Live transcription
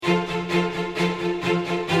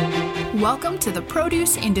Welcome to the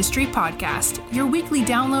Produce Industry Podcast, your weekly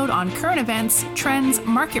download on current events, trends,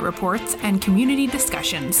 market reports, and community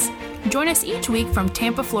discussions. Join us each week from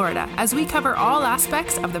Tampa, Florida, as we cover all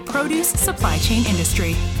aspects of the produce supply chain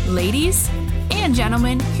industry. Ladies and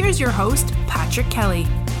gentlemen, here's your host, Patrick Kelly.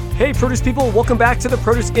 Hey, produce people, welcome back to the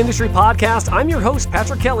Produce Industry Podcast. I'm your host,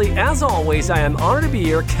 Patrick Kelly. As always, I am honored to be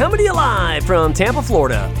here, coming to you live from Tampa,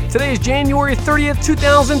 Florida. Today is January 30th,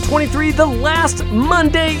 2023, the last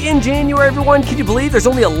Monday in January, everyone. Can you believe there's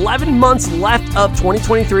only 11 months left of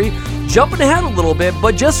 2023? Jumping ahead a little bit,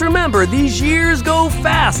 but just remember, these years go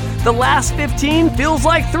fast. The last 15 feels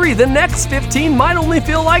like 3. The next 15 might only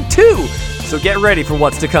feel like 2. So get ready for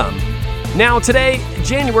what's to come. Now today,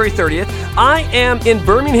 January 30th, I am in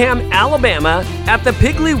Birmingham, Alabama at the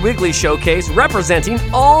Piggly Wiggly Showcase representing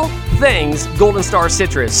all things Golden Star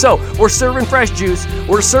Citrus. So we're serving fresh juice,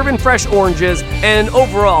 we're serving fresh oranges, and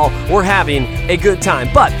overall, we're having a good time.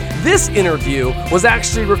 But this interview was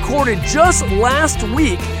actually recorded just last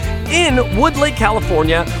week in Woodlake,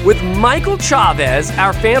 California with Michael Chavez,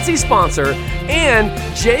 our fancy sponsor, and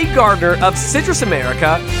Jay Gardner of Citrus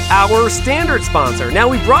America, our standard sponsor. Now,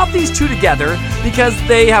 we brought these two together because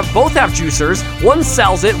they both have juicers. One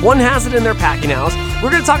sells it, one has it in their packing house. We're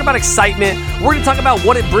going to talk about excitement. We're going to talk about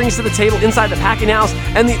what it brings to the table inside the packing house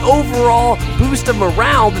and the overall boost of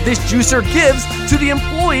morale that this juicer gives to the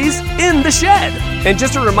employees in the shed. And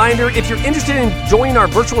just a reminder, if you're interested in joining our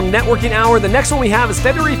virtual networking hour, the next one we have is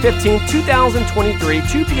February 15th, 2023,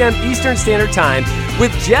 2 p.m. Eastern Standard Time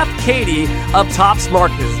with Jeff Cady of Tops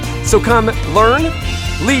Markets. So come learn,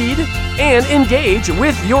 lead, and engage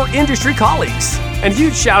with your industry colleagues. And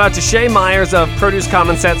huge shout out to Shay Myers of Produce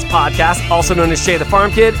Common Sense Podcast, also known as Shay the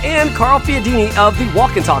Farm Kid, and Carl Fiadini of the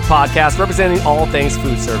Walk and Talk Podcast, representing all things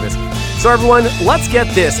food service. So everyone, let's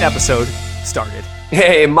get this episode started.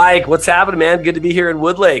 Hey, Mike, what's happening, man? Good to be here in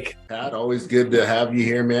Woodlake. Pat, always good to have you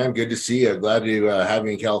here, man. Good to see you. Glad to have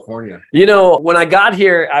you in California. You know, when I got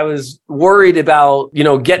here, I was worried about,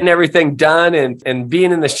 getting everything done and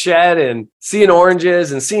being in the shed and seeing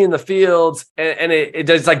oranges and seeing the fields. And it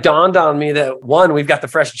just like dawned on me that, one, we've got the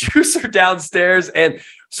fresh juicer downstairs. And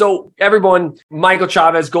so everyone, Michael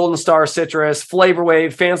Chavez, Golden Star Citrus, Flavor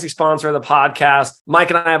Wave, fancy sponsor of the podcast. Mike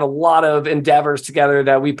and I have a lot of endeavors together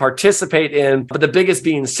that we participate in, but the biggest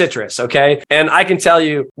being citrus, okay? And I can tell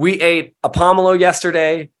you, we ate a pomelo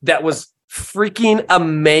yesterday that was freaking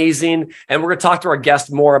amazing. And we're going to talk to our guest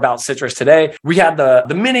more about citrus today. We had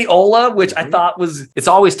the mini Ola, which I thought it's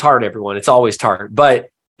always tart, everyone. It's always tart, but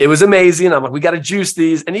it was amazing. I'm like, we got to juice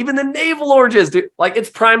these. And even the navel oranges, dude, like it's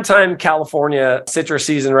primetime California citrus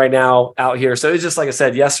season right now out here. So it's just like I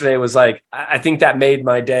said, yesterday was like, I think that made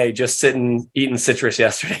my day just sitting, eating citrus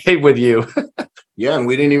yesterday with you. Yeah, and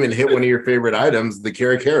we didn't even hit one of your favorite items, the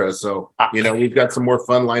caracara. So, we've got some more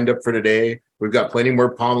fun lined up for today. We've got plenty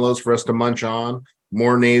more pomelos for us to munch on,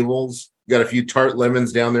 more navels. Got a few tart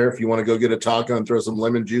lemons down there if you want to go get a taco and throw some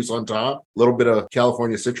lemon juice on top. A little bit of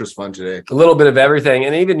California citrus fun today. A little bit of everything.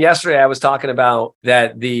 And even yesterday, I was talking about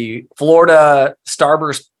that the Florida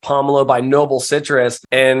Starburst pomelo by Noble Citrus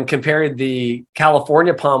and compared the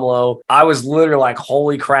California pomelo. I was literally like,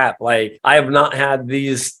 holy crap. Like I have not had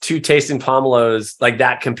these two tasting pomelos like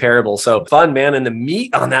that comparable. So fun, man. And the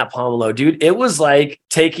meat on that pomelo, dude, it was like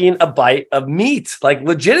taking a bite of meat, like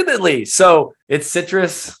legitimately. So it's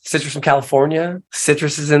citrus from California.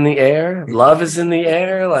 Citrus is in the air. Love is in the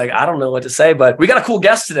air. Like, I don't know what to say, but we got a cool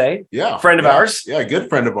guest today. Yeah. Friend of ours. Yeah, good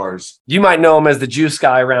friend of ours. You might know him as the juice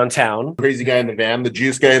guy around town. Crazy guy in the van, the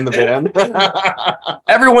juice guy in the van.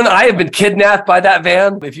 Everyone, I have been kidnapped by that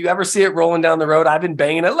van. If you ever see it rolling down the road, I've been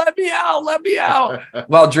banging it. Let me out.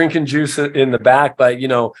 While drinking juice in the back. But,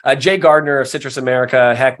 Jay Gardner of Citrus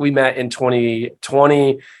America, heck, we met in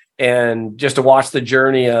 2020. And just to watch the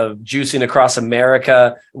journey of juicing across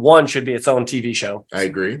America, one should be its own TV show. I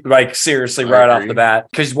agree. Like seriously, right off the bat.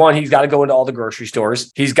 Because one, he's got to go into all the grocery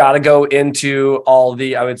stores. He's got to go into all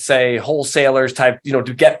the, I would say, wholesalers type,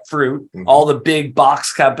 to get fruit, all the big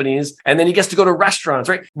box companies. And then he gets to go to restaurants,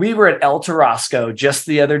 right? We were at El Tarasco just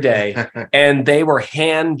the other day and they were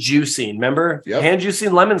hand juicing. Remember? Yep. Hand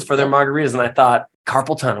juicing lemons for their margaritas. And I thought,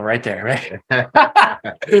 carpal tunnel right there, right?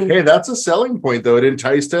 Hey, that's a selling point, though. It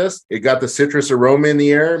enticed us. It got the citrus aroma in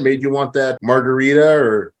the air, made you want that margarita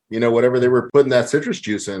or whatever they were putting that citrus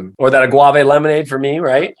juice in. Or that agave lemonade for me,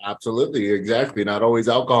 right? Absolutely. Exactly. Not always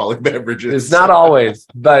alcoholic beverages. It's not always,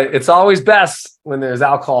 but it's always best when there's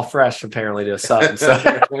alcohol fresh, apparently, to some. So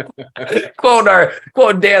quote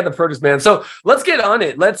Dan, the produce man. So let's get on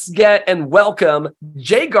it. Let's get and welcome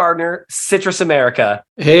Jay Gardner, Citrus America.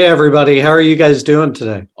 Hey, everybody. How are you guys doing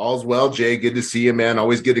today? All's well, Jay. Good to see you, man.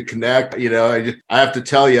 Always good to connect. I have to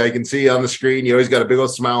tell you, I can see you on the screen. You always got a big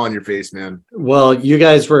old smile on your face, man. Well, you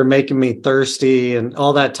guys were making me thirsty and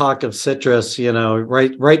all that talk of citrus,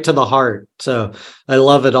 right to the heart. So I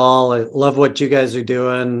love it all. I love what you guys are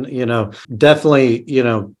doing. Definitely,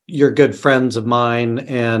 you're good friends of mine,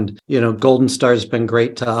 and, Golden Star's been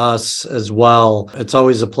great to us as well. It's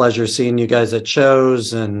always a pleasure seeing you guys at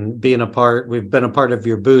shows and being a part. We've been a part of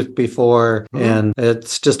your booth before, and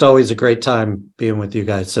it's just always a great time being with you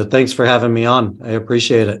guys. So thanks for having me on. I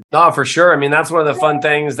appreciate it. No, for sure. I mean, that's one of the fun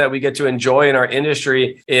things that we get to enjoy in our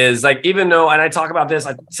industry is like, even though, and I talk about this,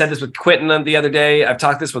 I said this with Quentin the other day, I've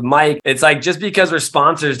talked this with Mike. It's like, just because we're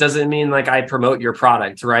sponsors doesn't mean like I promote your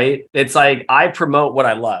product, right? It's like, I promote what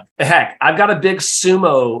I love. Heck, I've got a big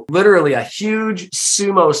sumo, literally a huge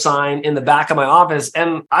sumo sign in the back of my office,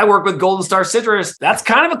 and I work with Golden Star Citrus. That's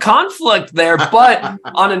kind of a conflict there. But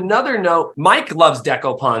on another note, Mike loves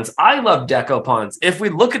Decopons. I love Decopons. If we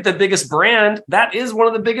look at the biggest brand, that is one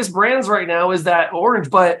of the biggest brands right now is that orange,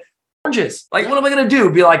 but oranges. Like, what am I going to do?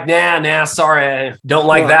 Be like, nah, sorry, I don't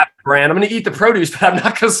like that brand. I'm going to eat the produce, but I'm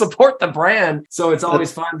not going to support the brand. So it's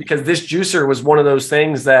always fun because this juicer was one of those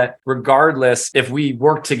things that regardless if we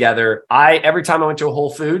worked together, every time I went to a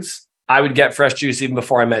Whole Foods, I would get fresh juice even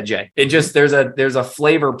before I met Jay. It just, there's a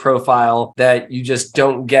flavor profile that you just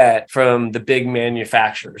don't get from the big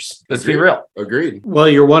manufacturers. Let's be real. Agreed. Well,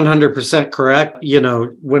 you're 100% correct.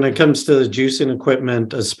 When it comes to the juicing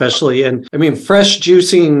equipment, especially, and I mean, fresh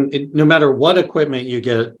juicing, no matter what equipment you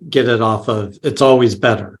get it off of, it's always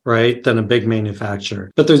better, right, than a big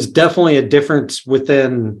manufacturer. But there's definitely a difference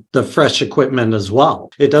within the fresh equipment as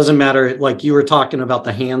well. It doesn't matter, like you were talking about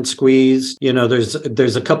the hand squeeze,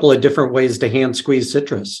 there's a couple of different ways to hand squeeze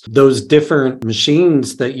citrus. Those different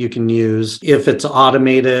machines that you can use, if it's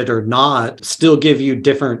automated or not, still give you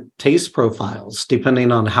different taste profiles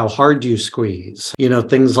depending on how hard you squeeze,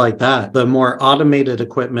 things like that. The more automated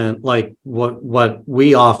equipment, like what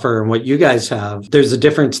we offer and what you guys have, there's a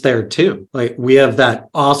difference there too. Like we have that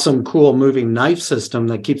awesome, cool moving knife system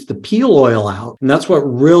that keeps the peel oil out. And that's what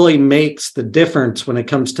really makes the difference when it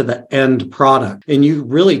comes to the end product. And you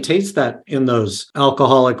really taste that in those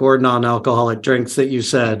alcoholic or non-alcoholic drinks that you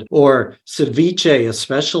said, or ceviche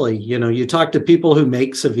especially. You talk to people who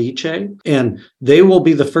make ceviche and they will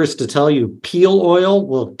be the first to tell you peel oil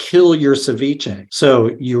will kill your ceviche.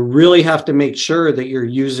 So you really have to make sure that you're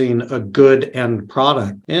using a good end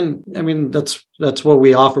product. And I mean, that's what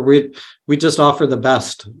we offer. We just offer the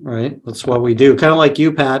best, right? That's what we do. Kind of like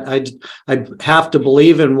you, Pat. I have to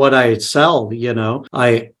believe in what I sell,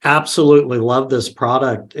 I absolutely love this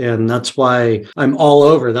product. And that's why I'm all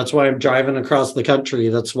over. That's why I'm driving across the country.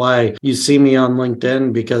 That's why you see me on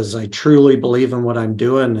LinkedIn, because I truly believe in what I'm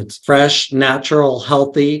doing. It's fresh, natural,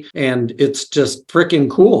 healthy, and it's just freaking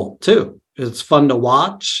cool too. It's fun to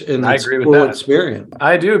watch, and it's a cool experience.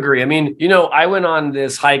 I do agree. I mean, I went on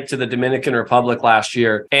this hike to the Dominican Republic last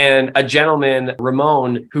year, and a gentleman,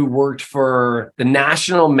 Ramon, who worked for the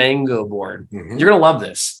National Mango Board, you're going to love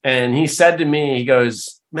this. And he said to me, he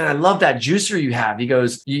goes, man, I love that juicer you have. He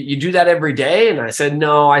goes, you do that every day? And I said,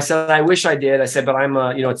 no. I said, I wish I did. I said, but I'm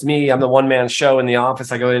it's me. I'm the one-man show in the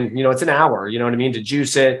office. I go in, it's an hour, you know what I mean, to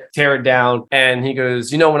juice it, tear it down. And he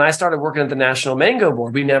goes, when I started working at the National Mango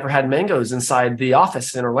Board, we never had mangoes inside the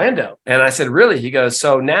office in Orlando. And I said, really? He goes,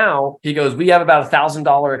 so now, he goes, we have about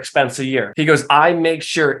 $1,000 expense a year. He goes, I make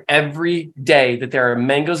sure every day that there are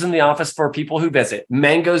mangoes in the office for people who visit,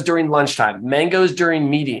 mangoes during lunchtime, mangoes during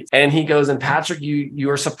meetings. And he goes, and Patrick, you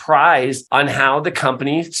are surprised on how the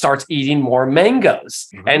company starts eating more mangoes.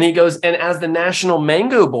 And he goes, and as the National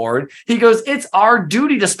Mango Board, he goes, it's our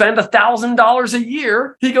duty to spend $1,000 a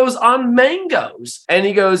year, he goes, on mangoes. And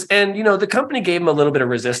he goes, and the company gave him a little bit of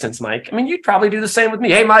resistance, Mike. I mean, you'd probably do the same with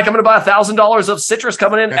me. Hey, Mike, I'm going to buy $1,000 of citrus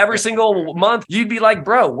coming in every single month. You'd be like,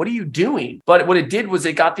 bro, what are you doing? But what it did was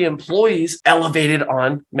it got the employees elevated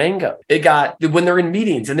on mango. It got, when they're in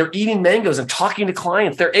meetings and they're eating mangoes and talking to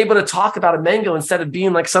clients, they're able to talk about a mango instead of being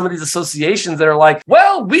seeing like some of these associations that are like,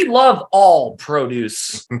 well, we love all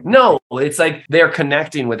produce. No, it's like they're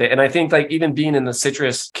connecting with it. And I think like even being in the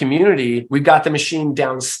citrus community, we've got the machine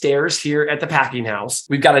downstairs here at the packing house.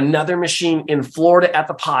 We've got another machine in Florida at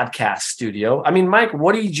the podcast studio. I mean, Mike,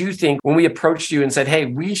 what did you think when we approached you and said, hey,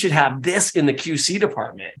 we should have this in the QC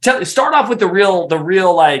department? Start off with the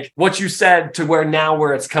real, like what you said to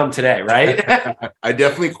where it's come today, right? I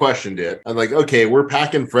definitely questioned it. I'm like, okay, we're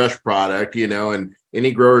packing fresh product, and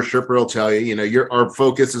any grower shipper will tell you, our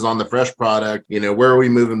focus is on the fresh product. Where are we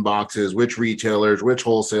moving boxes, which retailers, which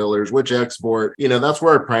wholesalers, which export, that's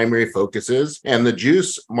where our primary focus is. And the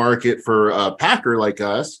juice market for a packer like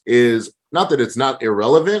us is not that it's not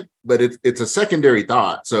irrelevant, but it's a secondary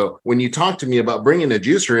thought. So when you talk to me about bringing a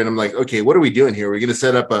juicer in, I'm like, okay, what are we doing here? Are we going to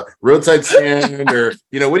set up a roadside stand or,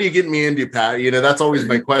 what are you getting me into, Pat? That's always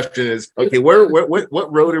my question is, okay,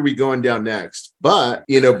 what road are we going down next? But,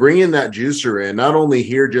 bringing that juicer in, not only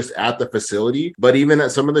here just at the facility, but even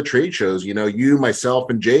at some of the trade shows, you,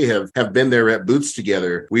 myself, and Jay have been there at booths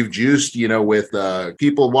together. We've juiced, with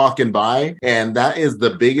people walking by, and that is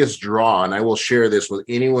the biggest draw. And I will share this with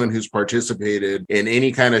anyone who's participated in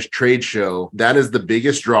any kind of trade show. That is the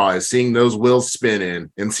biggest draw, is seeing those wheels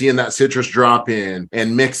spinning and seeing that citrus drop in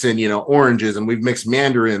and mixing, oranges, and we've mixed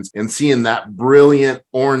mandarins, and seeing that brilliant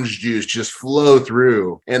orange juice just flow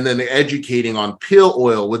through, and then educating on peel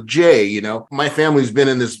oil with Jay. My family's been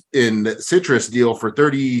in the citrus deal for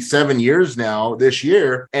 37 years now this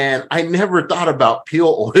year, and I never thought about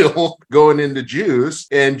peel oil going into juice,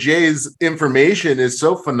 and Jay's information is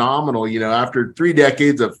so phenomenal. After 3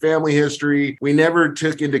 decades of family history, we never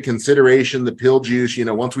took into consideration the peel juice,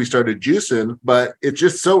 once we started juicing, but it's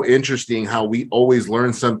just so interesting how we always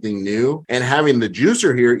learn something new. And having the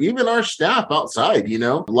juicer here, even our staff outside,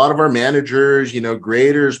 a lot of our managers,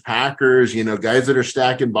 graders, packers, guys that are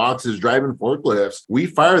stacking boxes, driving forklifts, we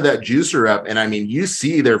fire that juicer up. And I mean, you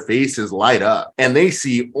see their faces light up, and they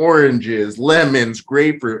see oranges, lemons,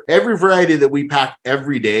 grapefruit, every variety that we pack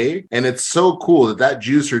every day. And it's so cool that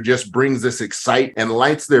juicer just brings this excite and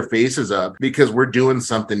lights their faces up, because we're doing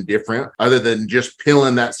something different other than just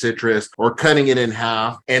peeling that citrus or cutting it in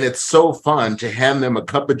half. And it's so fun to hand them a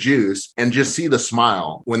cup of juice and just see the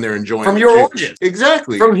smile when they're enjoying from your oranges.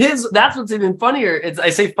 Exactly. From his, that's what's even funnier.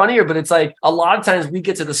 I say funnier, but it's like a lot of times we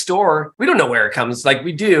get to the store, we don't know where it comes. Like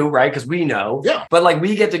we do, right? Because we know. Yeah. But like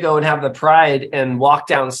we get to go and have the pride and walk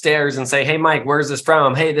downstairs and say, hey, Mike, where's this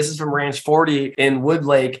from? Hey, this is from Ranch 40 in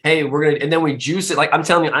Woodlake. Hey, and then we juice it. Like I'm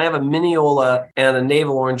telling you, I have a Mineola and a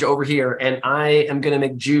navel orange over here, and I am going to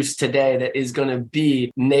make juice today that is going to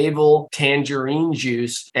be navel tangerine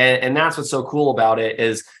juice. And that's what's so cool about it,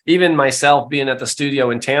 is even myself being at the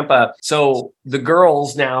studio in Tampa. So the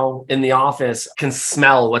girls now in the office can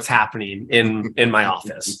smell what's happening in my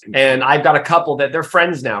office. And I've got a couple that they're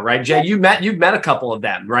friends now, right? Jay, you've met a couple of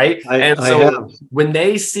them, right? When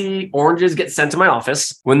they see oranges get sent to my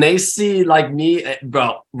office, when they see like me,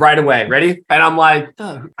 bro, right away, ready? And I'm like,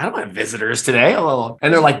 oh, I don't have visitors today. Oh.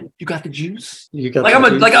 And they're like, you got the juice? I'm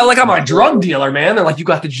a drug dealer, man. They're like, you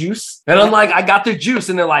got the juice? And I'm like, I got the juice.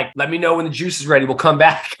 And they're like, let me know when the juice is ready. We'll come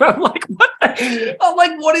back. I'm like, what? I'm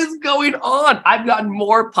like, what is going on? I've gotten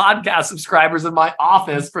more podcast subscribers in my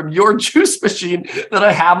office from your juice machine than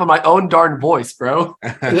I have in my own darn voice, bro.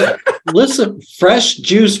 Listen, fresh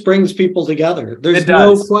juice brings people together. There's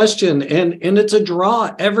no question. And it's a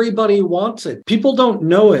draw. Everybody wants it. People don't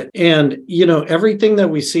know it. And, everything that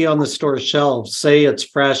we see on the store shelves, say it's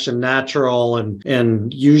fresh and natural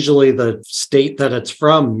and usually the state that it's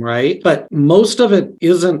from, right? But most of it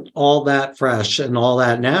isn't all that fresh and all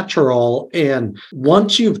that natural. And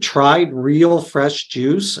once you've tried real fresh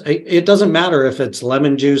juice, it doesn't matter if it's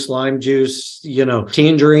lemon juice, lime juice,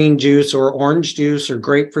 tangerine juice or orange juice or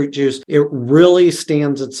grapefruit juice. It really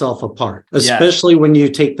stands itself apart, especially when you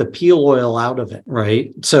take the peel oil out of it,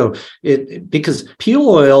 right? So because peel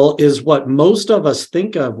oil is what most of us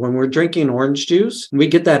think of when we're drinking orange juice. We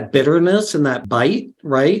get that bitterness and that bite,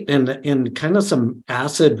 right? And kind of some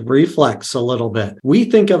acid reflex a little bit. We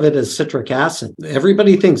think of it as citric acid.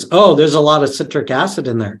 Everybody thinks, oh, there's a lot of citric acid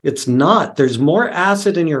in there. It's not. There's more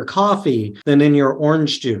acid in your coffee than in your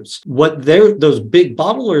orange juice. What those big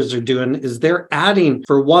bottlers are doing is they're adding,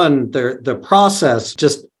 for one, the process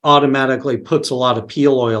just automatically puts a lot of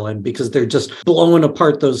peel oil in because they're just blowing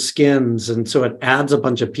apart those skins. And so it adds a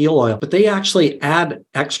bunch of peel oil, but they actually add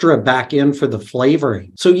extra back in for the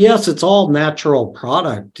flavoring. So yes, it's all natural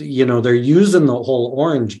product. They're using the whole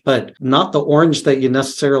orange, but not the orange that you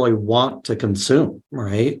necessarily want to consume,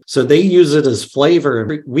 right? So they use it as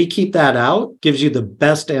flavor. We keep that out, gives you the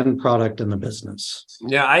best end product in the business.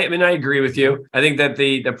 Yeah, I agree with you. I think that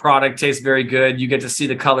the product tastes very good. You get to see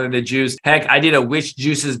the color of the juice. Heck, I did a which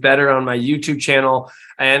juice is better on my YouTube channel.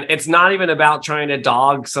 And it's not even about trying to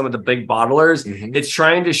dog some of the big bottlers. Mm-hmm. It's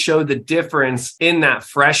trying to show the difference in that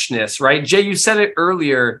freshness, right? Jay, you said it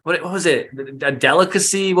earlier. What was it? A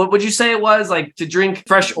delicacy? What would you say it was? Like to drink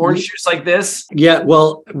fresh orange juice like this? Yeah,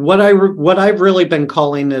 well, what I've really been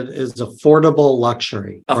calling it is affordable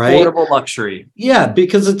luxury. Affordable luxury. Yeah,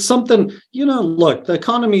 because it's something, look, the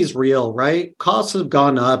economy's real, right? Costs have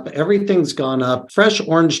gone up. Everything's gone up. Fresh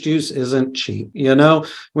orange juice isn't cheap.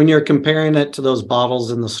 When you're comparing it to those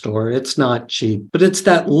bottles in the store, it's not cheap, but it's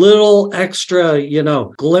that little extra,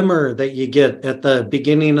 glimmer that you get at the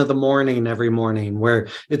beginning of the morning every morning where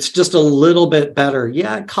it's just a little bit better.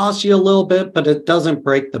 Yeah, it costs you a little bit, but it doesn't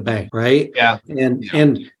break the bank, right? Yeah.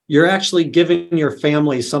 And you're actually giving your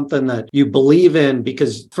family something that you believe in,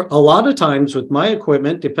 because for a lot of times with my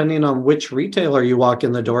equipment, depending on which retailer you walk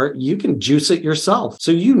in the door, you can juice it yourself.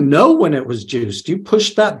 So when it was juiced, you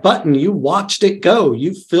pushed that button, you watched it go,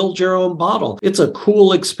 you filled your own bottle. It's a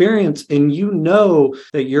cool experience, and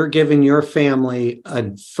that you're giving your family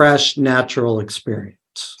a fresh, natural experience.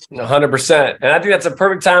 100%. And I think that's a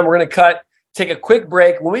perfect time. We're going to take a quick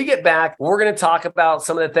break. When we get back, we're going to talk about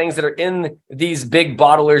some of the things that are in these big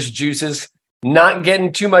bottlers' juices, not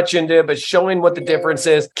getting too much into it, but showing what the difference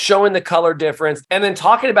is, showing the color difference, and then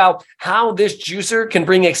talking about how this juicer can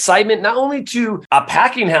bring excitement not only to a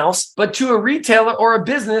packing house, but to a retailer or a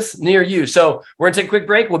business near you. So we're going to take a quick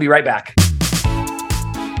break. We'll be right back.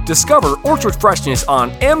 Discover orchard freshness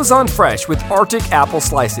on Amazon Fresh with Arctic apple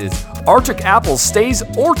slices. Arctic apples stays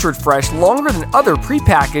orchard fresh longer than other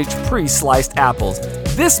prepackaged, pre-sliced apples.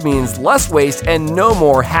 This means less waste and no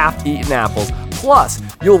more half-eaten apples. Plus,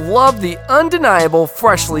 you'll love the undeniable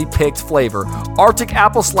freshly picked flavor. Arctic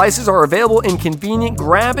apple slices are available in convenient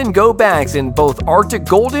grab-and-go bags in both Arctic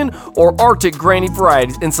Golden or Arctic Granny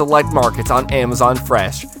varieties in select markets on Amazon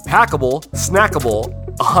Fresh. Packable, snackable,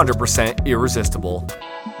 100% irresistible.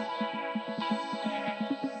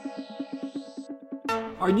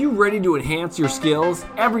 Are you ready to enhance your skills?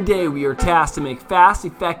 Every day we are tasked to make fast,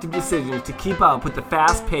 effective decisions to keep up with the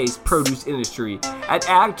fast-paced produce industry. At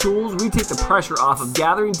Ag Tools, we take the pressure off of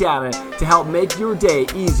gathering data to help make your day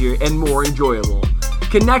easier and more enjoyable.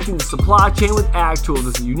 Connecting the supply chain with Ag Tools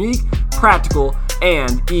is unique, practical,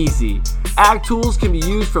 and easy. Ag Tools can be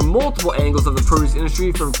used from multiple angles of the produce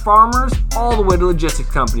industry, from farmers all the way to logistics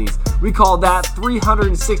companies. We call that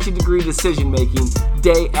 360-degree decision-making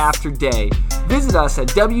day after day. Visit us at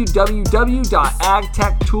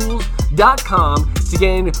www.agtechtools.com to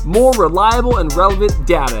gain more reliable and relevant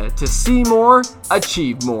data to see more,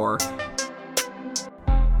 achieve more.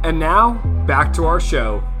 And now, back to our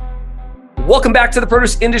show. Welcome back to the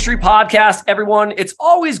Produce Industry Podcast, everyone. It's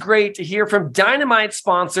always great to hear from dynamite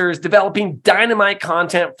sponsors developing dynamite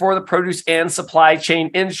content for the produce and supply chain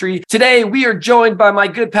industry. Today, we are joined by my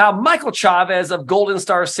good pal, Michael Chavez of Golden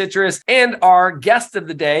Star Citrus, and our guest of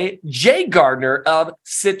the day, Jay Gardner of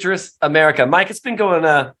Citrus America. Mike, it's been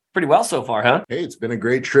going pretty well so far, huh? Hey, it's been a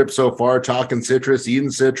great trip so far, talking citrus,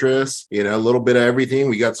 eating citrus, a little bit of everything.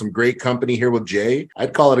 We got some great company here with Jay.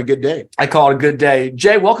 I'd call it a good day. I call it a good day.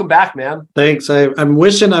 Jay, welcome back, man. Thanks. I'm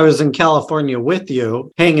wishing I was in California with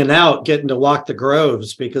you, hanging out, getting to walk the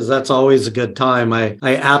groves, because that's always a good time. I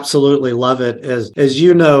absolutely love it. As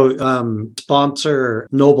you know, sponsor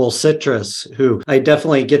Noble Citrus, who I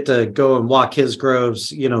definitely get to go and walk his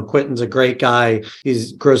groves. Quentin's a great guy.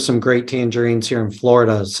 He grows some great tangerines here in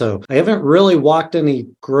Florida. So I haven't really walked any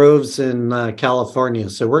groves in California.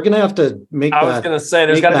 So we're going to have to make that. I was going to say,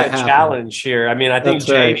 there's got to be a challenge here. I mean, I think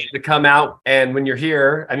Jay needs to come out, and when you're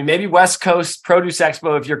here, maybe West Coast Produce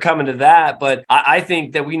Expo if you're coming to that, but I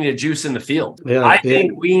think that we need to juice in the field. Yeah, I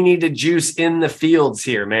think we need to juice in the fields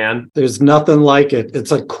here, man. There's nothing like it.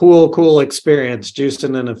 It's a cool experience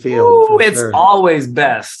juicing in a field. Ooh, it's always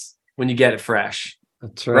best when you get it fresh.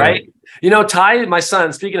 That's right. Ty, my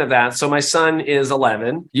son, speaking of that, so my son is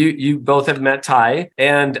 11. You both have met Ty,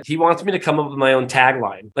 and he wants me to come up with my own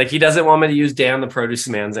tagline. Like, he doesn't want me to use Dan the Produce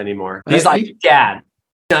Man's anymore. He's like, Dad,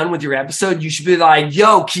 done with your episode, you should be like,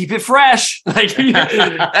 yo, keep it fresh. Like,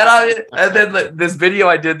 and then this video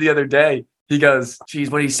I did the other day, he goes, geez,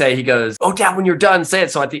 what did he say? He goes, oh, Dad, when you're done, say it.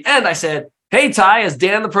 So at the end, I said, hey, Ty, as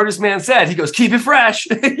Dan the produce man said, he goes, keep it fresh.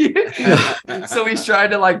 So he's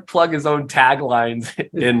trying to like plug his own taglines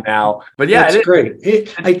in now. But yeah, that's great.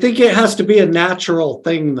 I think it has to be a natural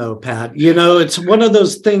thing though, Pat. You know, it's one of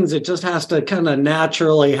those things that just has to kind of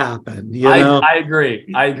naturally happen. You know? I agree.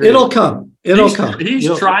 It'll come.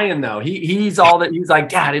 He's trying though. He's like,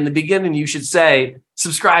 Dad, in the beginning, you should say,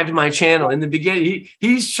 subscribe to my channel. In the beginning,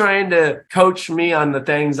 he's trying to coach me on the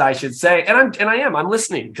things I should say. And I'm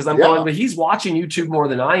listening because I'm going, but he's watching YouTube more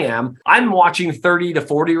than I am. I'm watching 30 to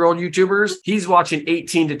 40-year-old YouTubers. He's watching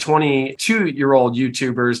 18 to 22-year-old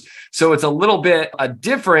YouTubers. So it's a little bit a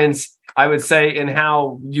difference, I would say, in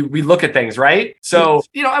how we look at things, right? So,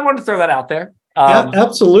 I wanted to throw that out there. Yeah,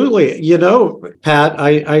 absolutely. You know, Pat,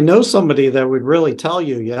 I know somebody that would really tell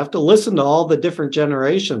you have to listen to all the different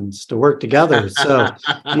generations to work together. So,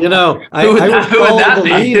 I would follow the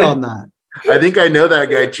lead on that. I think I know that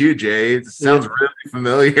guy too, Jay. It sounds really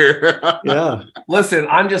familiar. Yeah. Listen,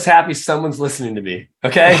 I'm just happy someone's listening to me.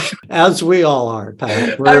 Okay. As we all are,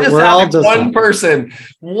 Pat. We're all just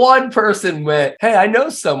one person went, hey, I know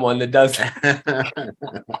someone that does that.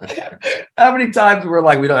 How many times we're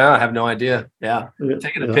like, I have no idea. Yeah.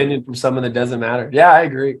 Take an opinion from someone that doesn't matter. Yeah, I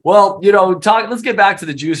agree. Well, let's get back to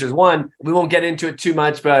the juicers. One, we won't get into it too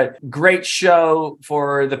much, but great show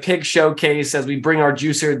for the pig showcase as we bring our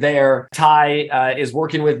juicer there. Ty is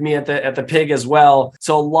working with me at the pig as well.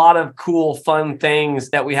 So a lot of cool, fun things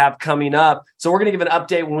that we have coming up. So we're going to give an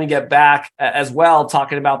update when we get back as well,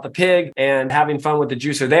 talking about the pig and having fun with the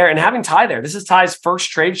juicer there and having Ty there. This is Ty's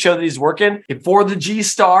first trade show that he's working for the G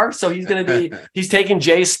Star. So he's taking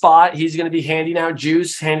Jay's spot. He's going to be handing out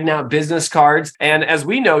juice, handing out business cards. And as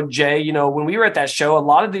we know, Jay, when we were at that show, a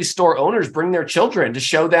lot of these store owners bring their children to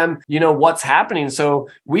show them, what's happening. So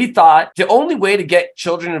we thought the only way to get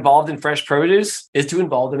children involved in fresh produce is to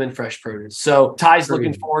involve them in fresh produce. So Ty's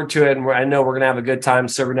looking forward to it. And I know we're going to have a good time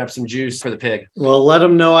serving up some juice for the pig. Well, let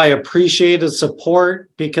them know I appreciate his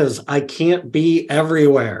support because I can't be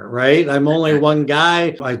everywhere, right? I'm only one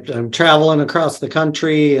guy. I'm traveling across the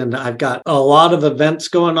country and I've got a lot of events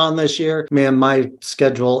going on this year. Man, my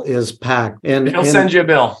schedule is packed. And he'll send you a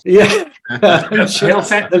bill. Yeah. He'll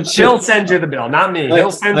send you the bill, not me.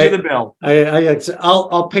 He'll send you the bill.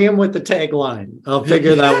 I'll pay him with the tagline. I'll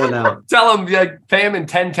figure that one out. Tell him, pay him in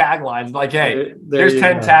 10 taglines. Like, hey, there's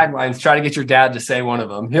 10 taglines. Try to get your dad to say one of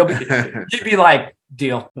them. He'd be like,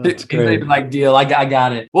 deal. He'd be like, deal. I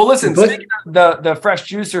got it. Well, listen, speaking of the fresh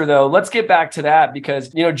juicer, though, let's get back to that because,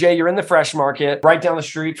 Jay, you're in the fresh market right down the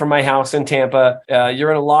street from my house in Tampa.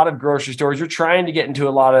 You're in a lot of grocery stores. You're trying to get into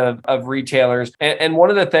a lot of retailers. And one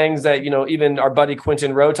of the things that, even our buddy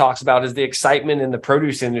Quentin Rowe talks about is the excitement in the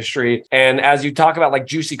produce industry. And as you talk about like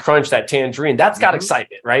Juicy Crunch, that tangerine, that's got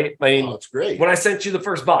excitement, right? I mean, it's great. When I sent you the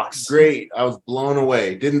first box. Great. I was blown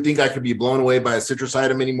away. Didn't think I could be blown away by a citrus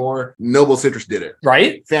item anymore. Noble Citrus did it.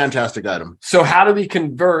 Right? Fantastic item. So how do we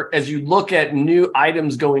convert as you look at new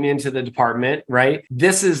items going into the department, right?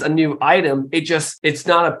 This is a new item. It's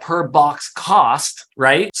not a per box cost,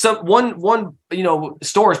 right? So one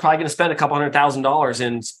store is probably going to spend $200,000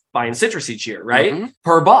 in buying citrus each year, right?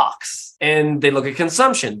 Per box. And they look at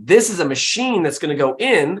consumption. This is a machine that's going to go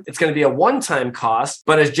in. It's going to be a one-time cost.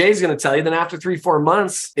 But as Jay's going to tell you, then after 3-4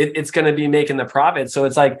 months, it's going to be making the profit. So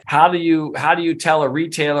it's like, how do you tell a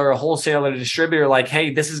retailer, a wholesaler, a distributor, like,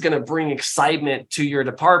 hey, this is going to bring excitement to your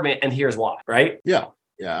department, and here's why, right? Yeah.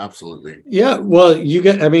 Yeah, absolutely. Yeah. Well,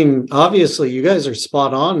 obviously you guys are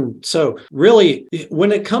spot on. So really,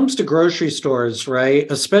 when it comes to grocery stores, right,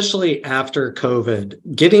 especially after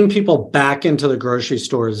COVID, getting people back into the grocery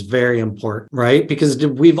store is very important, right? Because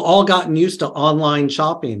we've all gotten used to online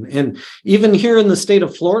shopping. And even here in the state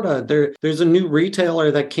of Florida, there's a new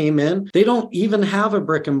retailer that came in. They don't even have a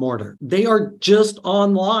brick and mortar. They are just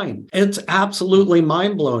online. It's absolutely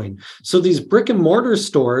mind-blowing. So these brick and mortar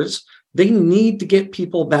stores, they need to get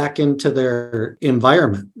people back into their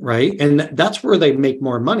environment, right? And that's where they make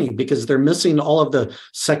more money because they're missing all of the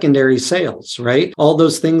secondary sales, right? All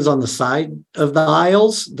those things on the side of the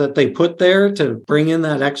aisles that they put there to bring in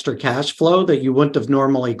that extra cash flow that you wouldn't have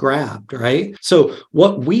normally grabbed, right? So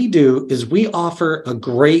what we do is we offer a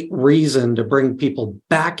great reason to bring people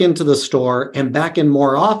back into the store and back in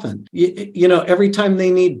more often. Every time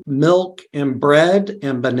they need milk and bread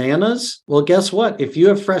and bananas, well, guess what? If you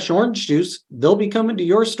have fresh orange juice, they'll be coming to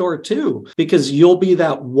your store too, because you'll be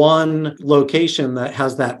that one location that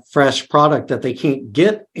has that fresh product that they can't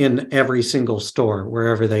get in every single store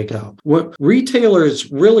wherever they go. What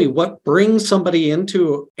brings somebody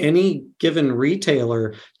into any given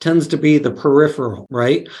retailer tends to be the peripheral,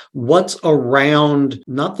 right? What's around,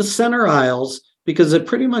 not the center aisles, because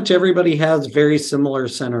pretty much everybody has very similar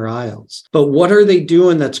center aisles. But what are they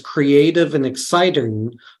doing that's creative and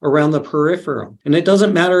exciting around the peripheral? And it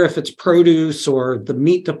doesn't matter if it's produce or the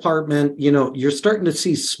meat department, you're starting to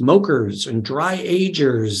see smokers and dry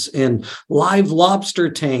agers and live lobster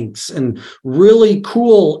tanks and really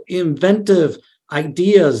cool, inventive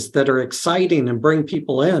ideas that are exciting and bring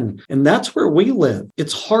people in. And that's where we live.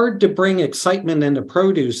 It's hard to bring excitement into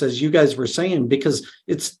produce, as you guys were saying, because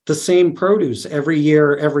it's the same produce every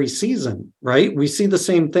year, every season, right? We see the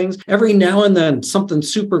same things. Every now and then, something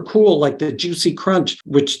super cool like the Juicy Crunch,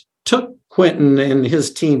 which took Quentin and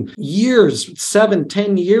his team years,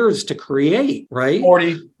 7-10 years to create, right?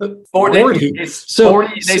 40.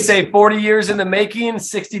 They say 40 years in the making,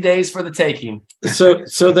 60 days for the taking. So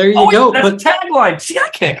there you go. That's a tagline. See, I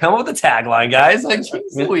can't come up with a tagline, guys. Like,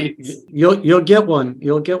 you'll get one.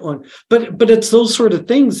 You'll get one. But it's those sort of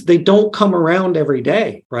things. They don't come around every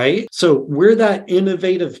day, right? So we're that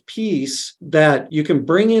innovative piece that you can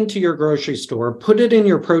bring into your grocery store, put it in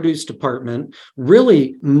your produce department.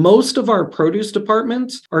 Really, most of our produce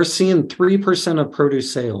departments are seeing 3% of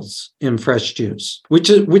produce sales in fresh juice,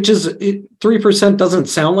 which is 3% doesn't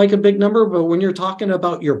sound like a big number, but when you're talking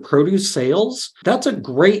about your produce sales, that's a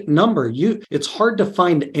great number. It's hard to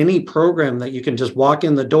find any program that you can just walk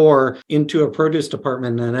in the door into a produce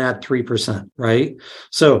department and add 3%, right?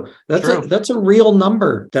 So that's a real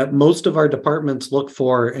number that most of our departments look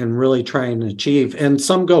for and really try and achieve. And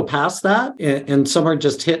some go past that, and some are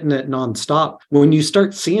just hitting it nonstop. When you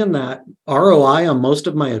start seeing that ROI on most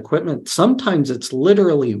of my equipment, sometimes it's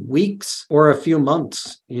literally weeks or a few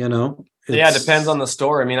months, It depends on the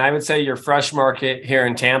store. I mean, I would say your fresh market here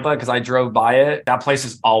in Tampa, because I drove by it, that place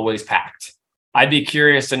is always packed. I'd be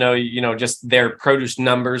curious to know, just their produce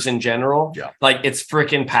numbers in general. Yeah. Like, it's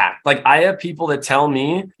freaking packed. Like, I have people that tell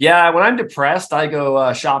me, when I'm depressed, I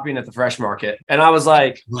go shopping at the fresh market. And I was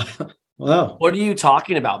like, wow, what are you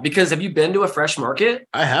talking about? Because have you been to a fresh market?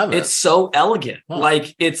 I haven't. It's so elegant. Huh.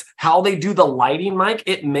 Like, it's how they do the lighting, Mike.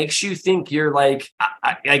 It makes you think you're like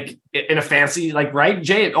in a fancy, like, right,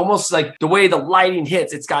 Jay? It almost like the way the lighting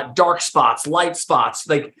hits. It's got dark spots, light spots,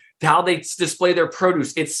 like how they display their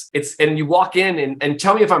produce. It's and you walk in and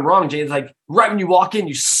tell me if I'm wrong, Jay. It's like right when you walk in,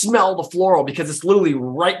 you smell the floral because it's literally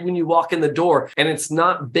right when you walk in the door, and it's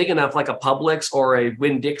not big enough like a Publix or a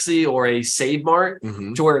Winn-Dixie or a Save Mart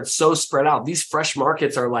to where it's so spread out. These fresh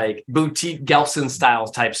markets are like boutique Gelson style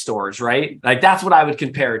type stores, right? Like that's what I would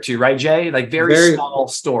compare it to, right, Jay? Like very small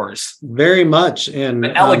stores. Very much. And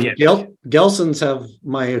elegant. Gelson's have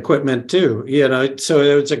my equipment too, so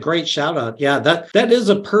it's a great shout out. Yeah, that is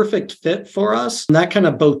a perfect fit for us, that kind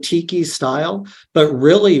of boutique-y style. But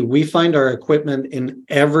really, we find our equipment in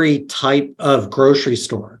every type of grocery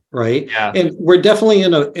store, right? Yeah. And we're definitely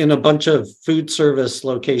in a bunch of food service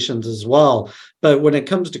locations as well. But when it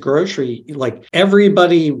comes to grocery, like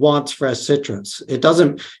everybody wants fresh citrus.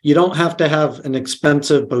 You don't have to have an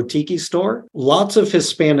expensive boutique store. Lots of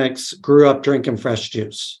Hispanics grew up drinking fresh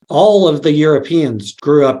juice. All of the Europeans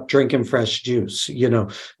grew up drinking fresh juice.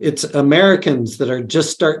 It's Americans that are just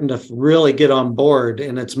starting to really get on board.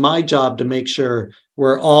 And it's my job to make sure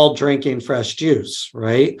we're all drinking fresh juice,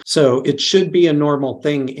 right? So it should be a normal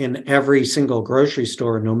thing in every single grocery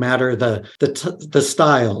store, no matter the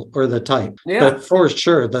style or the type. Yeah. But for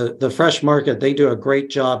sure, the fresh market, they do a great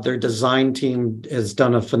job. Their design team has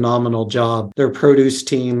done a phenomenal job. Their produce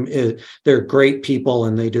team, they're great people,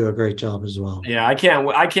 and they do a great job as well. Yeah, I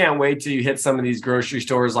can't wait till you hit some of these grocery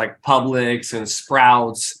stores like Publix and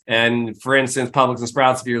Sprouts. And for instance, Publix and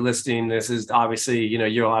Sprouts, if you're listening, this is obviously,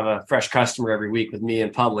 you'll have a fresh customer every week with me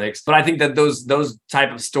and Publix. But I think that those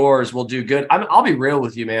type of stores will do good. I'll be real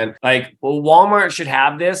with you, man. Like, Walmart should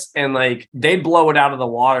have this, and like they blow it out of the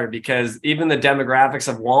water, because even the demographics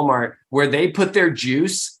of Walmart, where they put their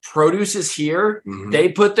juice, produce is here. They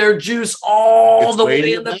put their juice all the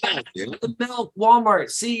way in the back. The milk, Walmart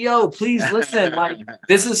CEO, please listen. Like,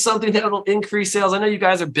 this is something that will increase sales. I know you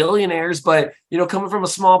guys are billionaires, but coming from a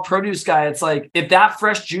small produce guy, it's like if that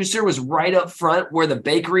fresh juicer was right up front where the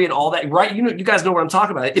bakery and all that, right? You guys know what I'm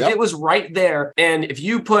talking about. If it was right there, and if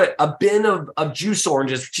you put a bin of juice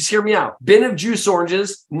oranges, just hear me out, bin of juice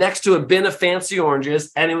oranges next to a bin of fancy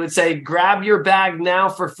oranges, and it would say, grab your bag now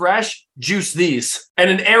for fresh. juice these, and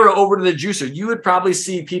an arrow over to the juicer, you would probably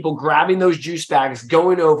see people grabbing those juice bags,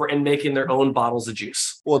 going over and making their own bottles of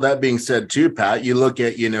juice. Well, that being said too, Pat, you look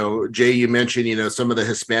at, Jay, you mentioned, some of the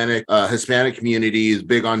Hispanic community is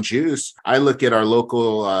big on juice. I look at our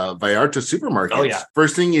local Vallarta supermarkets. Oh, yeah.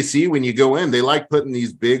 First thing you see when you go in, they like putting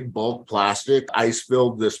these big bulk plastic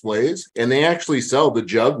ice-filled displays, and they actually sell the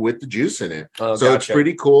jug with the juice in it. Oh, so It's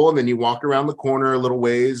pretty cool. And then you walk around the corner a little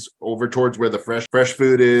ways over towards where the fresh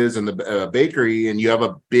food is and the bakery, and you have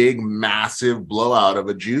a big, massive blowout of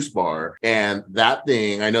a juice bar. And that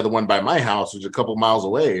thing, I know the one by my house, which is a couple miles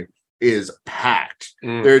away, is packed.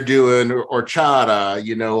 They're doing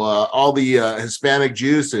horchata, all the Hispanic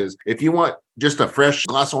juices. If you want just a fresh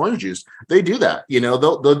glass of orange juice, they do that.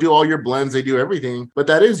 They'll do all your blends, they do everything. But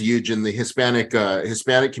that is huge in the Hispanic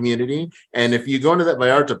community. And if you go into that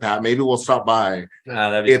Vallarta, Pat, maybe we'll stop by.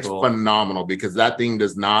 That'd be it's cool. Phenomenal, because that thing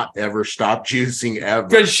does not ever stop juicing ever.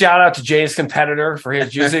 Good shout out to Jay's competitor for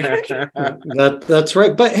his juicing. That's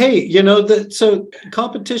right. But hey, so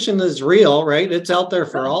competition is real, right? It's out there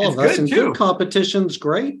for all of us, and good competition's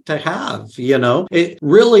great to have. It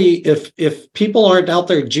really, if people aren't out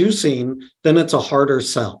there juicing, then it's a harder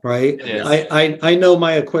sell, right? I know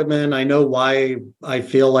my equipment. I know why I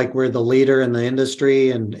feel like we're the leader in the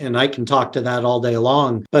industry, and I can talk to that all day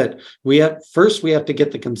long. But we have to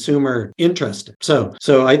get the consumer interested.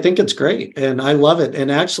 So I think it's great, and I love it.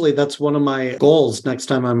 And actually, that's one of my goals next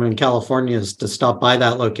time I'm in California is to stop by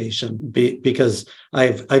that location because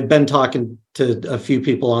I've been talking to a few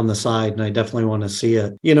people on the side, and I definitely want to see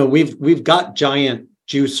it. We've got giant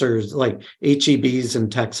juicers like HEBs in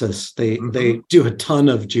Texas. They do a ton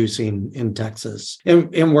of juicing in Texas,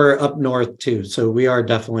 and we're up north too. So we are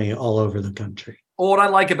definitely all over the country. Well, what I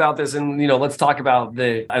like about this, and let's talk about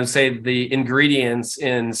the ingredients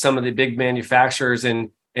in some of the big manufacturers and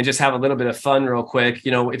just have a little bit of fun real quick.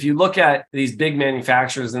 If you look at these big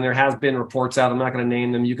manufacturers, and there has been reports out, I'm not going to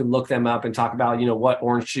name them, you can look them up and talk about, what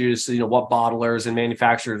orange juice, what bottlers and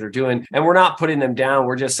manufacturers are doing. And we're not putting them down.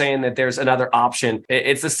 We're just saying that there's another option.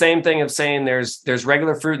 It's the same thing of saying there's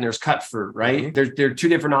regular fruit and there's cut fruit, right? Mm-hmm. There are two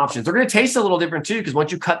different options. They're going to taste a little different too, because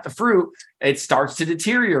once you cut the fruit, it starts to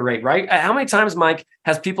deteriorate, right? How many times, Mike,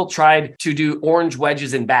 has people tried to do orange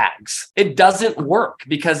wedges in bags? It doesn't work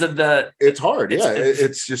because of it's hard.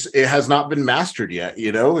 It's just, it has not been mastered yet,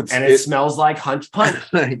 it smells like Hunt Punch.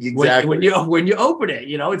 Exactly. When you open it,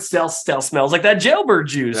 it still smells like that jailbird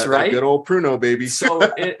juice, right? That good old Pruno, baby. So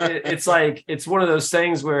it's like, it's one of those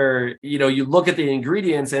things where, you look at the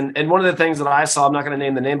ingredients, and one of the things that I saw, I'm not going to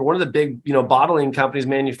name the name, but one of the big, bottling companies,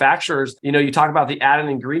 manufacturers, you talk about the added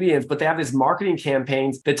ingredients, but they have these marketing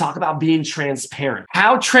campaigns that talk about being transparent.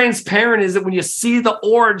 How transparent is it when you see the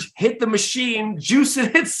orange hit the machine, juice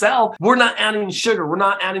it itself? We're not adding sugar. We're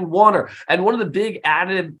not adding water. And one of the big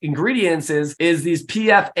added ingredients is these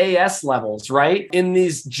PFAS levels, right? In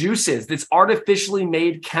these juices, that's artificially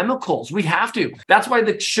made chemicals. We have to. That's why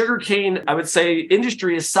the sugarcane, I would say,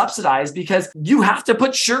 industry is subsidized, because you have to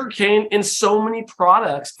put sugarcane in so many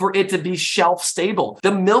products for it to be shelf stable.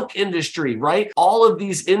 The milk industry, right? All of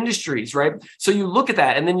these industries, right? So you look at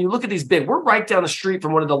that, and then you look at these big, we're right down the street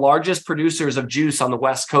from one of the largest producers of juice on the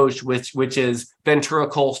West Coast, which is Ventura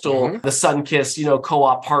Coastal, the Sunkist,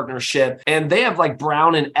 co-op partnership. And they have like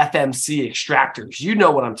Brown and FMC extractors. You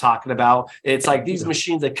know what I'm talking about. It's like these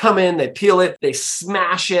machines that come in, they peel it, they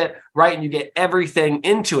smash it, right? And you get everything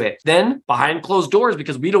into it. Then behind closed doors,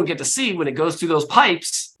 because we don't get to see when it goes through those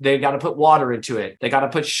pipes, they got to put water into it. They got to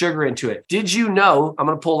put sugar into it. Did you know, I'm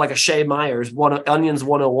going to pull like a Shea Myers, Onions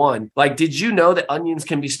 101. Like, did you know that onions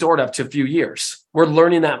can be stored up to a few years? We're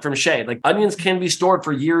learning that from Shea. Like, onions can be stored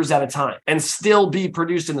for years at a time and still be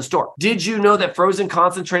produced in the store. Did you know that frozen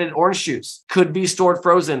concentrated orange juice could be stored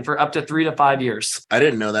frozen for up to 3 to 5 years? I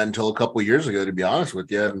didn't know that until a couple of years ago, to be honest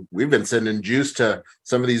with you. And we've been sending juice to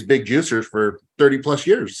some of these big juicers for 30 plus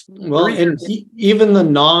years. Well, and even the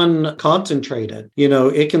non-concentrated,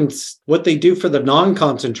 what they do for the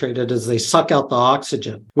non-concentrated is they suck out the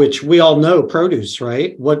oxygen, which we all know produce,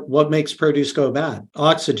 right? What makes produce go bad?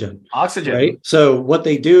 Oxygen. Right? So what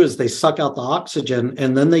they do is they suck out the oxygen,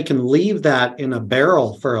 and then they can leave that in a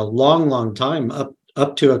barrel for a long, long time,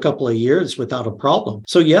 up to a couple of years without a problem.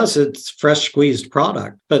 So yes, it's fresh squeezed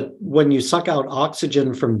product, but when you suck out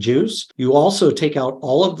oxygen from juice, you also take out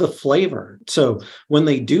all of the flavor. So when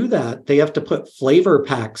they do that, they have to put flavor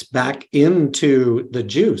packs back into the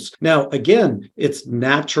juice. Now, again, it's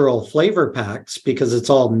natural flavor packs because it's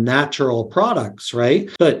all natural products, right?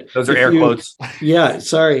 But those are air quotes. Yeah,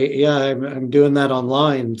 sorry. Yeah, I'm doing that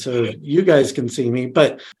online so you guys can see me.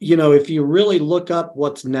 But, if you really look up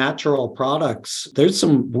what's natural products, there's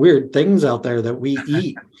some weird things out there that we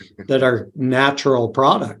eat that are natural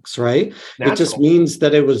products, right? It just means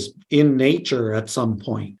that it was in nature at some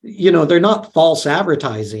point. They're not false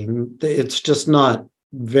advertising. It's just not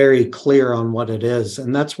very clear on what it is.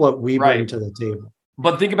 And that's what we bring to the table.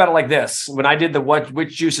 But think about it like this. When I did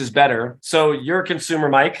which juice is better. So you're a consumer,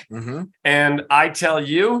 Mike, and I tell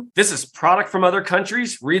you, this is product from other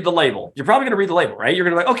countries. Read the label. You're probably going to read the label, right? You're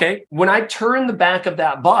going to be like, okay, when I turn the back of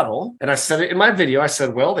that bottle, and I said it in my video, I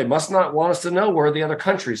said, well, they must not want us to know where the other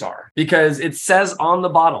countries are because it says on the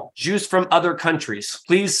bottle, juice from other countries.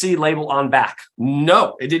 Please see label on back.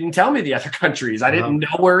 No, it didn't tell me the other countries. I didn't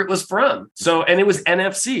know where it was from. So, and it was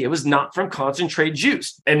NFC. It was not from concentrate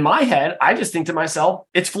juice. In my head, I just think to myself,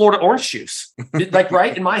 it's Florida orange juice.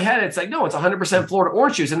 Right? In my head, it's like, no, it's 100% Florida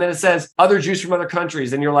orange juice. And then it says other juice from other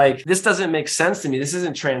countries. And you're like, this doesn't make sense to me. This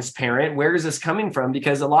isn't transparent. Where is this coming from?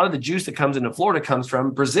 Because a lot of the juice that comes into Florida comes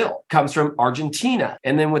from Brazil, comes from Argentina.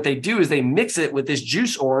 And then what they do is they mix it with this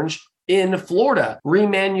juice orange in Florida.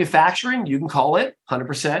 Remanufacturing, you can call it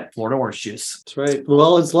 100% Florida orange juice. That's right.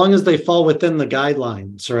 Well, as long as they fall within the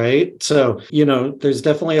guidelines, right? So, there's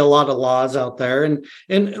definitely a lot of laws out there.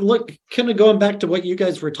 And look, kind of going back to what you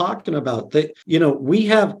guys were talking about, that, we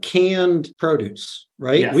have canned produce.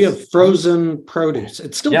 Right? Yes. We have frozen produce.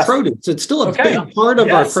 It's still produce. It's still a big part of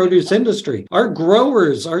our produce industry. Our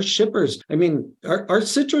growers, our shippers, our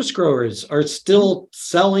citrus growers are still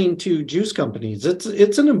selling to juice companies.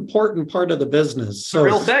 It's an important part of the business. So,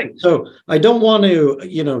 real thing. So I don't want to,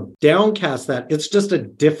 downcast that. It's just a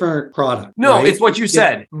different product. No, right? It's what you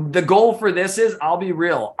said. The goal for this is, I'll be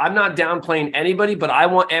real. I'm not downplaying anybody, but I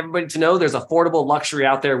want everybody to know there's affordable luxury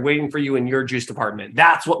out there waiting for you in your juice department.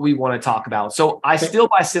 That's what we want to talk about. So I still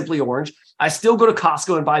buy Simply Orange. I still go to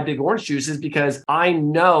Costco and buy big orange juices because I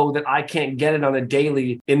know that I can't get it on a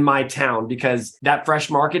daily in my town because that fresh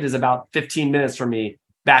market is about 15 minutes from me,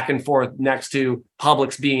 back and forth next to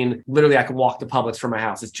Publix being literally, I can walk to Publix from my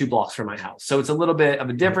house. It's 2 blocks from my house. So it's a little bit of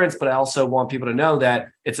a difference, but I also want people to know that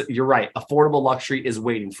you're right. Affordable luxury is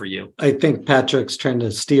waiting for you. I think Patrick's trying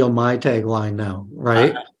to steal my tagline now,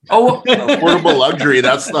 right? Affordable luxury.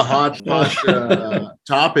 That's the hot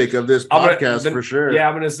topic of this podcast for sure. Yeah,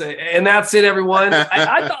 I'm going to say, and that's it, everyone.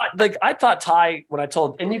 I thought Ty, when I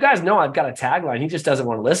told, and you guys know I've got a tagline. He just doesn't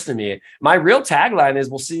want to listen to me. My real tagline is,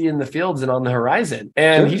 we'll see you in the fields and on the horizon.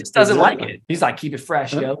 And he just doesn't like it. He's like, keep it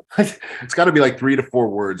fresh, yo. It's got to be like 3 to 4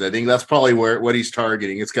 words. I think that's probably what he's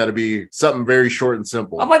targeting. It's got to be something very short and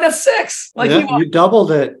simple. I'm like, that's 6. Like, you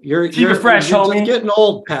doubled it. Keep it fresh, homie. You're getting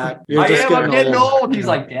old, Pat. I'm getting old. He's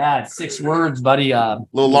like, Dad, 6 words, buddy. A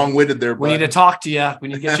little long-winded there, bud. We need to talk to you. We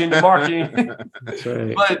need to get you into marketing. That's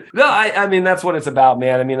right. But no, I mean, that's what it's about,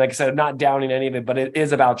 man. I mean, like I said, I'm not downing any of it, but it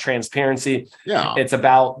is about transparency. Yeah. It's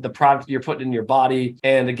about the product you're putting in your body.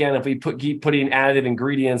 And again, if we keep putting additive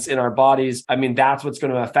ingredients in our bodies, I mean, that's what's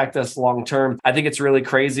going to affect us long-term. I think it's really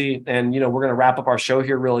crazy. And, we're going to wrap up our show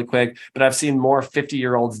here really quick, but I've seen more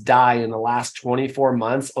 50-year-olds die in the last 24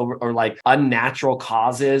 months or like unnatural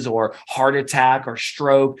causes or heart attack or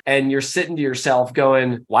stroke. And you're sitting to yourself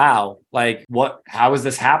going, wow, like how is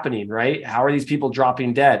this happening? Right? How are these people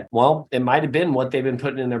dropping dead? Well, it might've been what they've been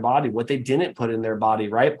putting in their body, what they didn't put in their body,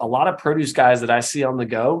 right? A lot of produce guys that I see on the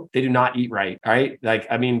go, they do not eat right. Right? Like,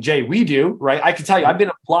 I mean, Jay, we do, right? I can tell you, I've been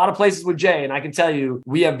a lot of places with Jay and I can tell you,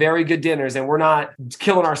 we have very good dinners and we're not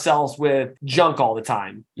killing ourselves with junk all the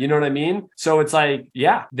time. You know what I mean? So it's like,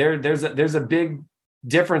 yeah, there's a big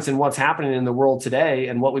difference in what's happening in the world today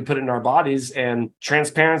and what we put in our bodies, and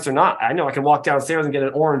transparency or not. I know I can walk downstairs and get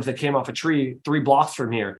an orange that came off a tree 3 blocks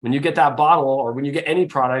from here. When you get that bottle or when you get any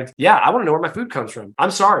product, yeah, I want to know where my food comes from. I'm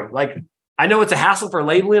sorry. Like, I know it's a hassle for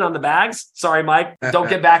labeling on the bags. Sorry, Mike, don't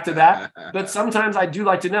get back to that. But sometimes I do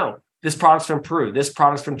like to know this product's from Peru. This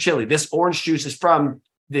product's from Chile. This orange juice is from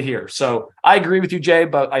here. So I agree with you, Jay,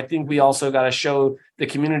 but I think we also got to show the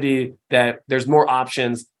community that there's more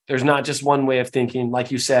options. There's not just one way of thinking,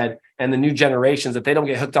 like you said, and the new generations, if they don't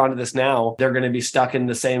get hooked onto this now, they're going to be stuck in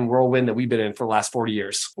the same whirlwind that we've been in for the last 40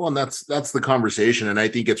 years. Well, and that's the conversation. And I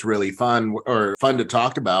think it's really fun to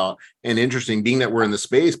talk about and interesting, being that we're in the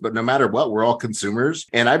space, but no matter what, we're all consumers.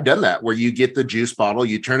 And I've done that where you get the juice bottle,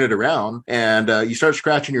 you turn it around and you start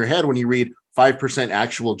scratching your head when you read 5%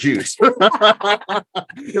 actual juice. You're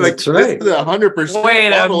like, that's right. This is 100%.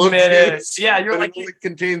 Wait a minute. Yeah, you're like, it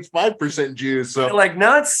contains 5% juice. So you're like,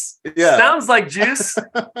 nuts. Yeah, sounds like juice.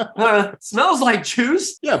 Smells like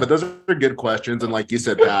juice. Yeah, but those are good questions. And like you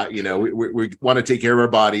said, Pat, we want to take care of our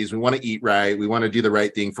bodies. We want to eat right. We want to do the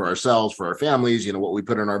right thing for ourselves, for our families. What we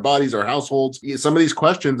put in our bodies, our households. Some of these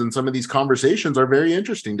questions and some of these conversations are very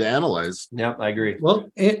interesting to analyze. Yeah, I agree.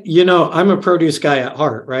 Well, I'm a produce guy at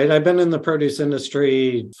heart, right? I've been in the produce produce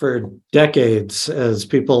industry for decades, as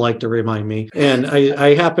people like to remind me. And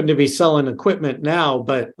I happen to be selling equipment now,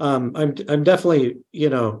 but I'm definitely,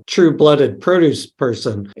 true-blooded produce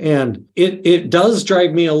person. And it does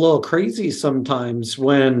drive me a little crazy sometimes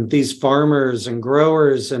when these farmers and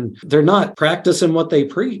growers, and they're not practicing what they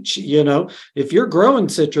preach. If you're growing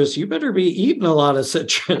citrus, you better be eating a lot of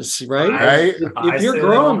citrus, right? Right. If you're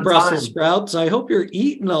growing Brussels sprouts, I hope you're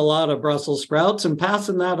eating a lot of Brussels sprouts and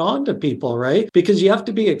passing that on to people, right? Because you have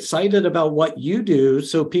to be excited about what you do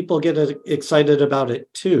so people get excited about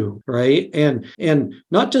it too, right? And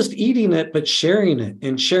not just eating it, but sharing it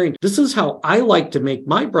and sharing. This is how I like to make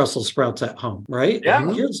my Brussels sprouts at home, right?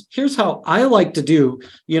 Yeah. Here's how I like to do,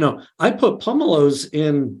 I put pomelos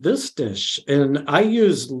in this dish and I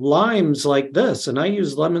use limes like this and I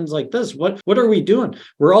use lemons like this. What are we doing?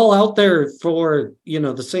 We're all out there for,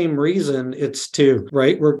 the same reason. It's to,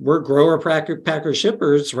 right? We're grower, packer,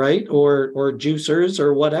 shippers, right? Or juicers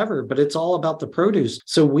or whatever, but it's all about the produce.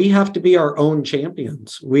 So we have to be our own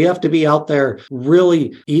champions. We have to be out there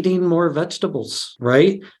really eating more vegetables,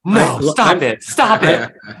 right? No, stop it.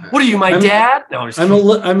 What are you, my dad? No, I'm a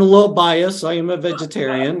little biased. I am a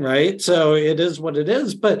vegetarian, right? So it is what it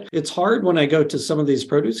is, but it's hard when I go to some of these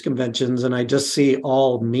produce conventions and I just see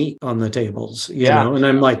all meat on the tables, you know, and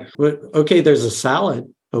I'm like, okay, there's a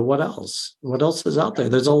salad. But what else? What else is out there?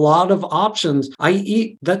 There's a lot of options. I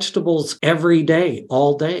eat vegetables every day,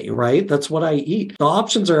 all day, right? That's what I eat. The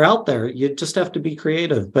options are out there. You just have to be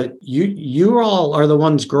creative. But you all are the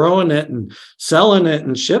ones growing it and selling it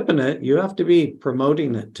and shipping it. You have to be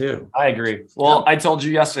promoting it too. I agree. Well, I told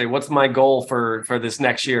you yesterday, what's my goal for this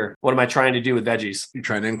next year? What am I trying to do with veggies? You're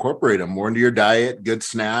trying to incorporate them more into your diet, good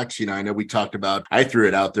snacks. I know we talked about, I threw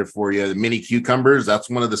it out there for you, the mini cucumbers. That's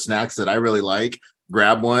one of the snacks that I really like.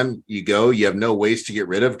 Grab one, you have no waste to get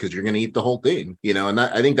rid of because you're going to eat the whole thing, and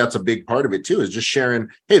I think that's a big part of it too, is just sharing,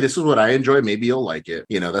 hey, this is what I enjoy. Maybe you'll like it.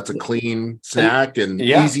 That's a clean snack and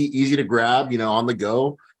easy to grab, on the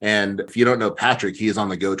go. And if you don't know Patrick, he is on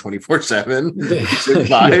the go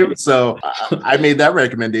 24/7. So I made that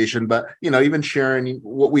recommendation, but even sharing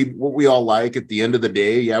what we all like at the end of the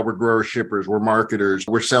day. Yeah, we're grower shippers, we're marketers,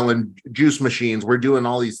 we're selling juice machines, we're doing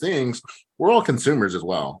all these things. We're all consumers as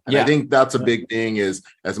well. And I think that's a big thing, is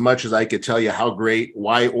as much as I could tell you how great,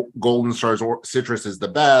 why Golden Star's citrus is the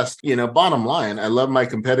best, bottom line, I love my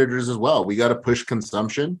competitors as well. We got to push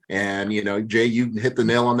consumption. And, Jay, you hit the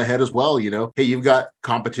nail on the head as well. Hey, you've got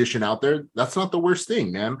competition out there. That's not the worst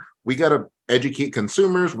thing, man. We got to educate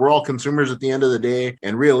consumers. We're all consumers at the end of the day.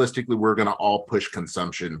 And realistically, we're going to all push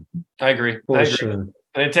consumption. I agree. Sure.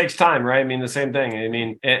 And it takes time, right? I mean, the same thing. I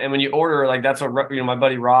mean, and when you order, like, that's what, my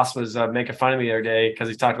buddy Ross was making fun of me the other day because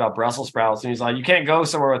he talked about Brussels sprouts. And he's like, you can't go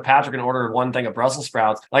somewhere with Patrick and order one thing of Brussels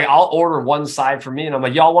sprouts. Like, I'll order one side for me. And I'm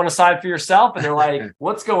like, y'all want a side for yourself? And they're like,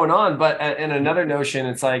 what's going on? But in another notion,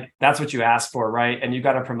 it's like, that's what you ask for, right? And you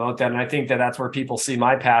got to promote that. And I think that's where people see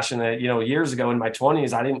my passion that, years ago in my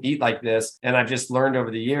 20s, I didn't eat like this. And I've just learned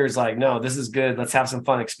over the years, like, no, this is good. Let's have some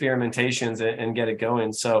fun experimentations and get it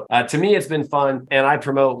going. So to me, it's been fun. And I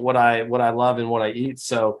promote what I love and what I eat.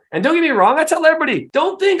 So, and don't get me wrong, I tell everybody,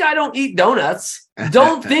 don't think I don't eat donuts.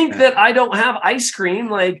 Don't think that I don't have ice cream.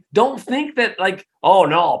 Like, don't think that, like, oh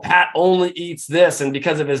no, Pat only eats this and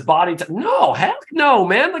because of his body. No, heck no,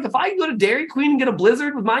 man. Like, if I go to Dairy Queen and get a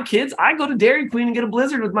Blizzard with my kids, I go to Dairy Queen and get a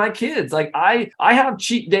Blizzard with my kids. Like, I have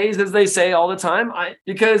cheat days, as they say all the time.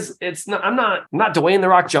 Because I'm not Dwayne The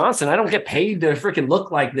Rock Johnson. I don't get paid to freaking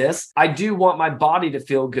look like this. I do want my body to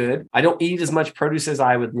feel good. I don't eat as much produce as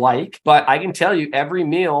I would like, but I can tell you every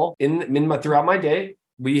meal throughout my day,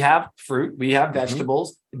 we have fruit, we have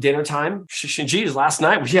vegetables. Dinner time, geez, last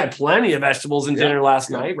night we had plenty of vegetables in dinner last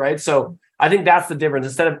night, right? So I think that's the difference.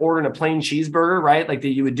 Instead of ordering a plain cheeseburger, right, like that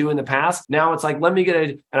you would do in the past, now it's like, let me get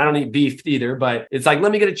and I don't eat beef either, but it's like,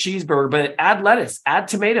 let me get a cheeseburger, but add lettuce, add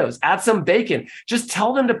tomatoes, add some bacon. Just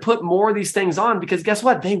tell them to put more of these things on, because guess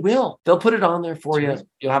what? They will. They'll put it on there for you.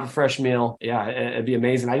 You'll have a fresh meal. Yeah, it'd be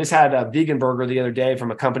amazing. I just had a vegan burger the other day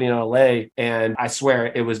from a company in LA, and I swear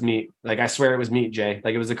it was meat. Like, I swear it was meat, Jay.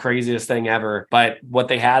 Like, it was the craziest thing ever. But what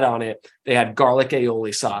they had on it, they had garlic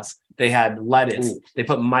aioli sauce. They had lettuce. Ooh. They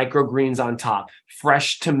put microgreens on top,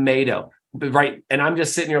 fresh tomato. Right. And I'm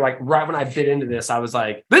just sitting here, like, right when I bit into this, I was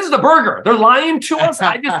like, this is the burger. They're lying to us.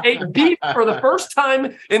 I just ate beef for the first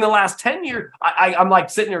time in the last 10 years. I'm like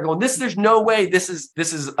sitting here going, there's no way this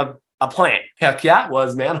is a plant. Heck yeah, it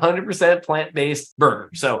was, man. 100% plant-based burger.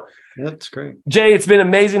 So that's great. Jay, it's been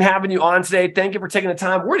amazing having you on today. Thank you for taking the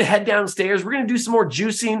time. We're going to head downstairs. We're going to do some more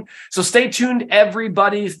juicing. So stay tuned,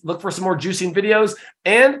 everybody. Look for some more juicing videos.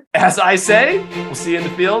 And as I say, we'll see you in the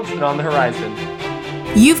fields and on the horizon.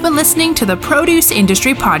 You've been listening to the Produce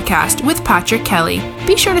Industry Podcast with Patrick Kelly.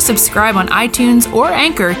 Be sure to subscribe on iTunes or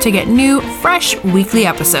Anchor to get new, fresh weekly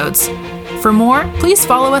episodes. For more, please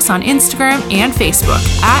follow us on Instagram and Facebook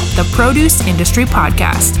at the Produce Industry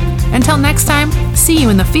Podcast. Until next time, see you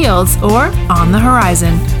in the fields or on the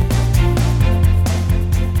horizon.